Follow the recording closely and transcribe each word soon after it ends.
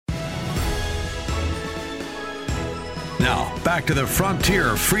Now, back to the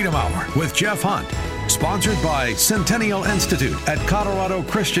Frontier Freedom Hour with Jeff Hunt, sponsored by Centennial Institute at Colorado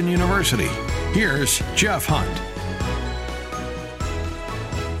Christian University. Here's Jeff Hunt.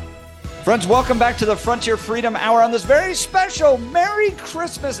 Friends, welcome back to the Frontier Freedom Hour on this very special Merry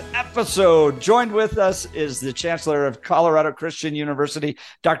Christmas episode. Joined with us is the Chancellor of Colorado Christian University,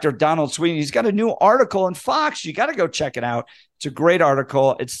 Dr. Donald Sweeney. He's got a new article in Fox. You got to go check it out. It's a great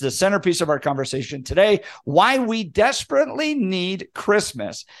article. It's the centerpiece of our conversation today, Why We Desperately Need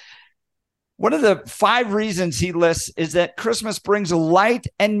Christmas. One of the 5 reasons he lists is that Christmas brings light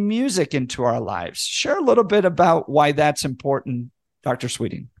and music into our lives. Share a little bit about why that's important, Dr.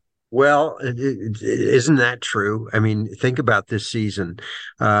 Sweeney. Well, isn't that true? I mean, think about this season.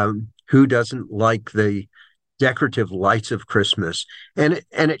 Who doesn't like the decorative lights of Christmas? And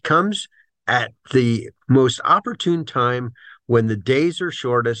it comes at the most opportune time when the days are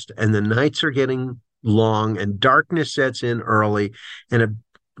shortest and the nights are getting long and darkness sets in early. And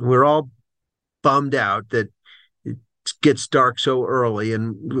we're all bummed out that it gets dark so early,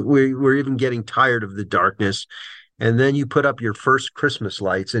 and we're even getting tired of the darkness. And then you put up your first Christmas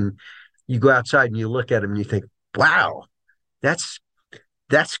lights and you go outside and you look at them and you think, wow, that's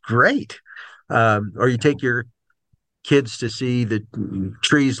great. Or you take your kids to see the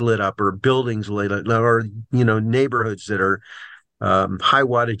trees lit up or buildings lit up, or, neighborhoods that are high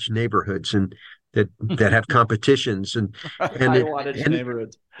wattage neighborhoods and that have competitions and high wattage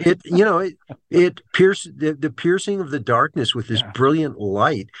neighborhoods. It pierces the piercing of the darkness with this brilliant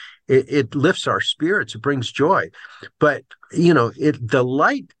light. It lifts our spirits. It brings joy. But, the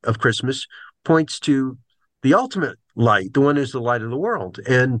light of Christmas points to the ultimate light, the one who's the light of the world.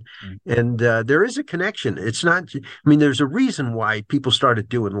 And there is a connection. It's not, there's a reason why people started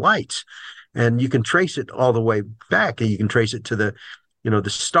doing lights, and you can trace it all the way back, and you can trace it to the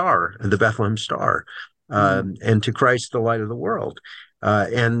star, the Bethlehem star, and to Christ, the light of the world. There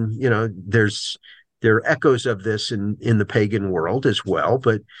are echoes of this in the pagan world as well,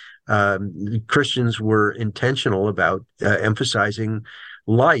 but Christians were intentional about emphasizing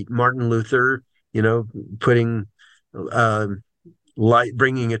light. Martin Luther, putting light,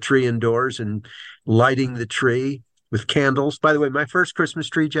 bringing a tree indoors and lighting the tree with candles. By the way, my first Christmas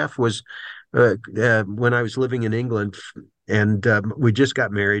tree, Jeff, was when I was living in England, and we just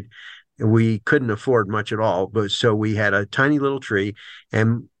got married. We couldn't afford much at all, but so we had a tiny little tree,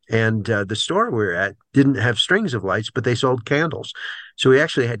 and the store we were at didn't have strings of lights, but they sold candles. So we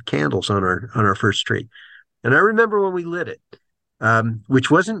actually had candles on our first tree. And I remember when we lit it,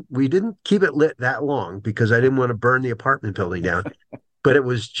 we didn't keep it lit that long because I didn't want to burn the apartment building down, but it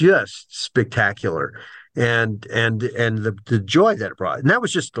was just spectacular. And the joy that it brought. And that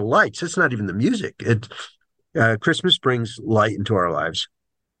was just the lights. It's not even the music. Christmas brings light into our lives.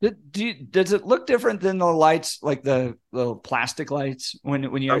 Does it look different than the lights, like the little plastic lights,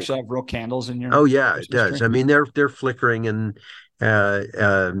 when you actually have real candles in your? Oh yeah, it does. Tree? They're flickering, and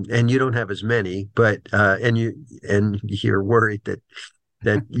you don't have as many, but and you're worried that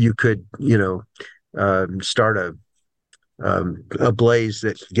you could start a blaze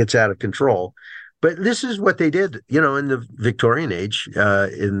that gets out of control. But this is what they did, in the Victorian age,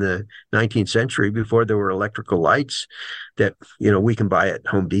 in the 19th century, before there were electrical lights that, we can buy at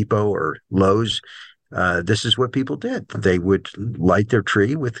Home Depot or Lowe's. This is what people did. They would light their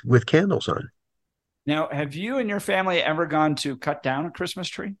tree with candles on. Now, have you and your family ever gone to cut down a Christmas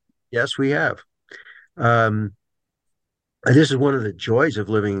tree? Yes, we have. This is one of the joys of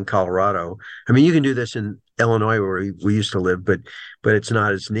living in Colorado. You can do this in Illinois, where we used to live, but it's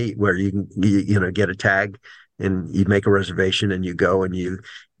not as neat, where you can get a tag and you make a reservation and you go and you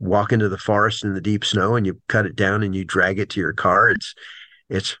walk into the forest in the deep snow and you cut it down and you drag it to your car.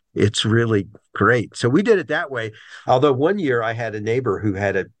 It's really great. So we did it that way. Although one year I had a neighbor who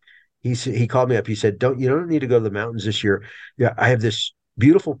he called me up. He said, you don't need to go to the mountains this year. Yeah, I have this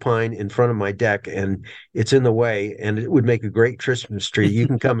beautiful pine in front of my deck and it's in the way, and it would make a great Christmas tree. You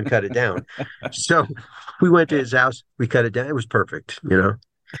can come and cut it down. So we went to his house, we cut it down. It was perfect,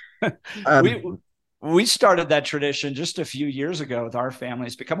 We started that tradition just a few years ago with our family.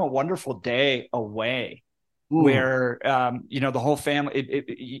 It's become a wonderful day away. Ooh. Where, the whole family,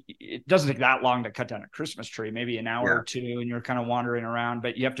 it doesn't take that long to cut down a Christmas tree, maybe an hour or two, and you're kind of wandering around,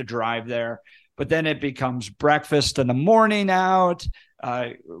 but you have to drive there. But then it becomes breakfast in the morning out,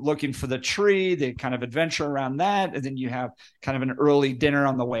 looking for the tree, the kind of adventure around that. And then you have kind of an early dinner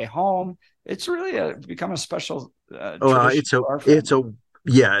on the way home. It's really become a special tradition.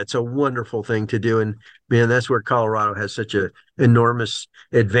 It's a wonderful thing to do. And man, that's where Colorado has such an enormous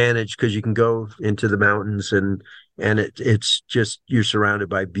advantage, because you can go into the mountains and it's just, you're surrounded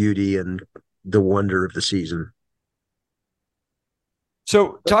by beauty and the wonder of the season.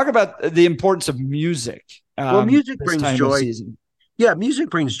 So talk about the importance of music. Well, music This brings time of joy. season. Yeah, music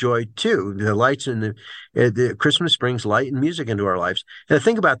brings joy too. The lights and the Christmas brings light and music into our lives. Now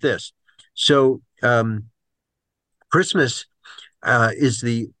think about this. So Christmas is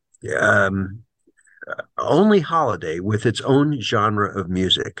the um, only holiday with its own genre of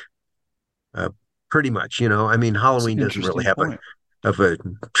music. Uh, Pretty much, I mean, It's an Halloween doesn't really interesting have point.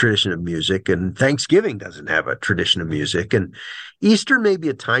 a tradition of music, and Thanksgiving doesn't have a tradition of music, and Easter maybe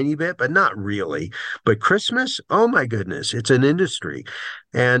a tiny bit, but not really. But Christmas, oh my goodness, it's an industry,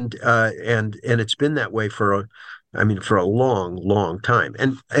 and it's been that way I mean, for a long, long time.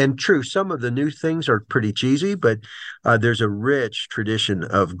 And true, some of the new things are pretty cheesy, but there's a rich tradition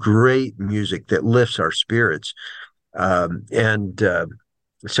of great music that lifts our spirits. And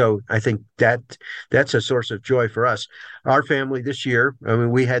So I think that's a source of joy for us. Our family this year, I mean,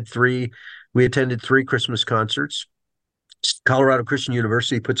 we attended three Christmas concerts. Colorado Christian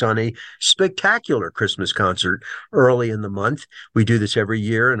University puts on a spectacular Christmas concert early in the month. We do this every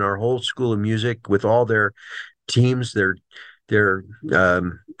year, and our whole School of Music, with all their teams, their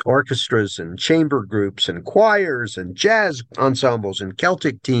orchestras and chamber groups and choirs and jazz ensembles and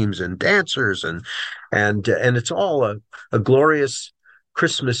Celtic teams and dancers and it's all a glorious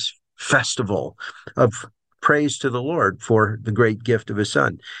Christmas festival of praise to the Lord for the great gift of His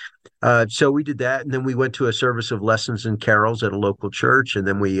Son. So we did that, and then we went to a service of lessons and carols at a local church, and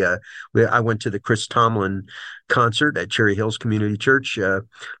then I went to the Chris Tomlin concert at Cherry Hills Community Church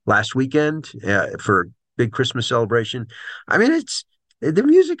last weekend for a big Christmas celebration. I mean, the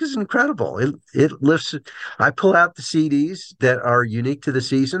music is incredible. It lifts. I pull out the CDs that are unique to the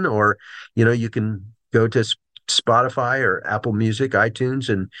season, or you can go to Spotify or Apple Music, iTunes,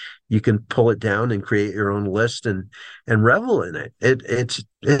 and you can pull it down and create your own list and revel in it.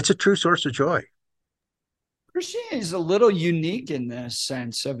 It's a true source of joy. Christianity is a little unique in this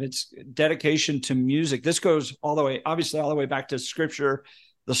sense of its dedication to music. This goes all the way, obviously, all the way back to Scripture,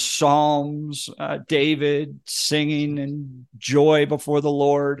 the Psalms, David singing and joy before the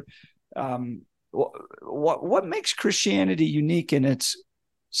Lord. What makes Christianity unique in its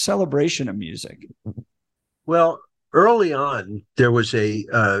celebration of music? Well, early on, there was a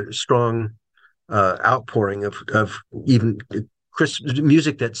strong outpouring of even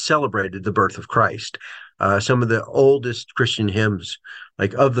music that celebrated the birth of Christ. Some of the oldest Christian hymns,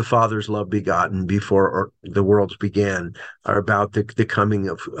 like "Of the Father's Love Begotten," before the worlds began, are about the coming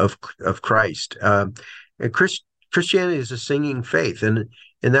of Christ. And Christianity is a singing faith, and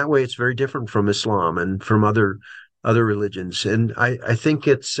in that way, it's very different from Islam and from other religions. And I think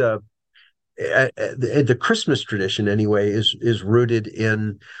it's the Christmas tradition anyway is rooted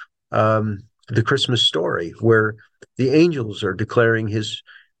in the Christmas story, where the angels are declaring His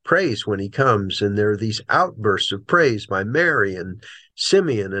praise when He comes, and there are these outbursts of praise by Mary and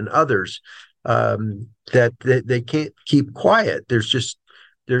Simeon and others that they can't keep quiet. There's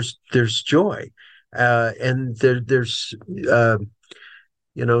joy, and there's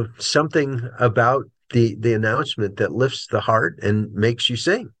something about the announcement that lifts the heart and makes you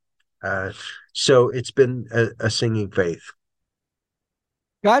sing. So it's been a singing faith.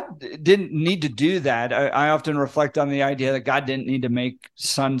 God didn't need to do that. I often reflect on the idea that God didn't need to make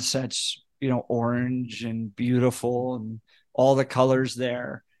sunsets, orange and beautiful and all the colors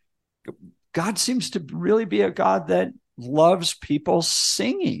there. God seems to really be a God that loves people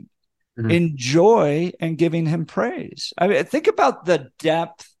singing in joy and giving Him praise. I mean, think about the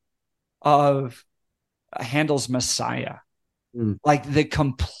depth of Handel's Messiah. Like the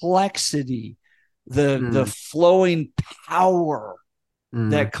complexity, the flowing power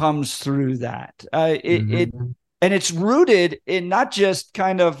that comes through that. And it's rooted in not just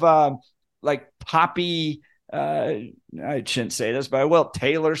kind of like poppy. I shouldn't say this, but I will.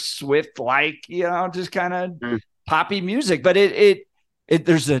 Taylor Swift, like just kind of poppy music, but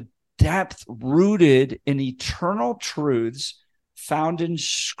there's a depth rooted in eternal truths found in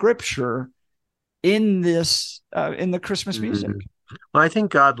Scripture in the Christmas music. Well, I think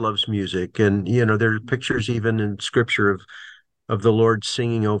God loves music, and there are pictures even in Scripture of the Lord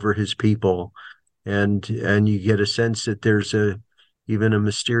singing over His people, and you get a sense that there's even a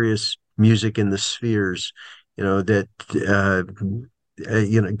mysterious music in the spheres, that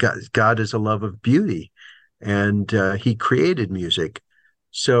God is a love of beauty, and He created music,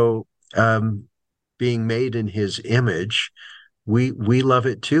 so being made in His image, we love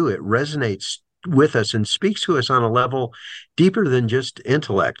it too. It resonates with us and speaks to us on a level deeper than just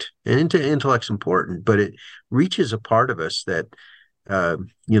intellect. And intellect's important, but it reaches a part of us that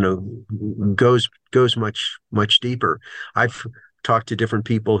goes much deeper. I've talked to different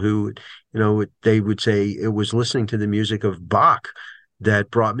people who they would say it was listening to the music of Bach that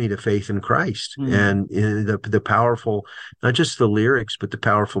brought me to faith in Christ. Mm. And the powerful, not just the lyrics, but the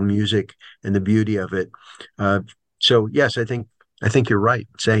powerful music and the beauty of it. So yes, I think you're right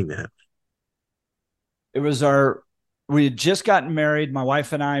saying that. We had just gotten married. My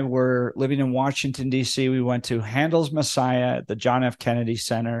wife and I were living in Washington, D.C. We went to Handel's Messiah at the John F. Kennedy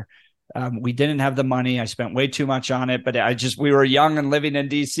Center. We didn't have the money. I spent way too much on it, but we were young and living in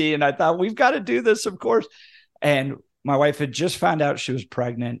DC, and I thought, we've got to do this, of course. And my wife had just found out she was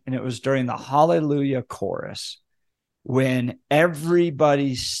pregnant, and it was during the Hallelujah chorus when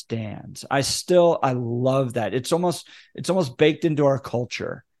everybody stands. I love that. It's almost baked into our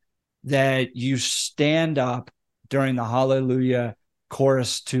culture that you stand up during the Hallelujah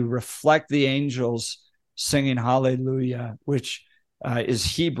chorus to reflect the angels singing Hallelujah, which is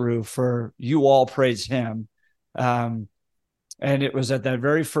Hebrew for "you all praise him." And it was at that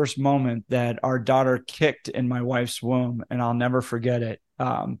very first moment that our daughter kicked in my wife's womb, and I'll never forget it.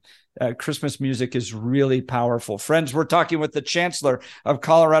 Christmas music is really powerful. Friends, we're talking with the Chancellor of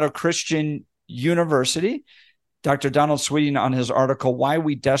Colorado Christian University, Dr. Donald Sweeting, on his article, Why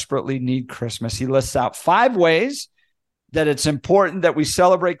We Desperately Need Christmas. He lists out 5 ways that it's important that we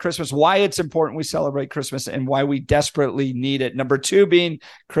celebrate Christmas, why it's important we celebrate Christmas, and why we desperately need it. Number 2 being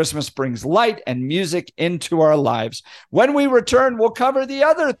Christmas brings light and music into our lives. When we return, we'll cover the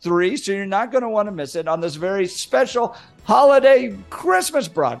other 3, so you're not going to want to miss it on this very special holiday Christmas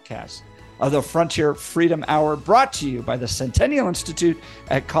broadcast of the Frontier Freedom Hour, brought to you by the Centennial Institute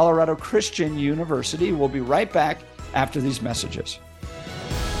at Colorado Christian University. We'll be right back after these messages.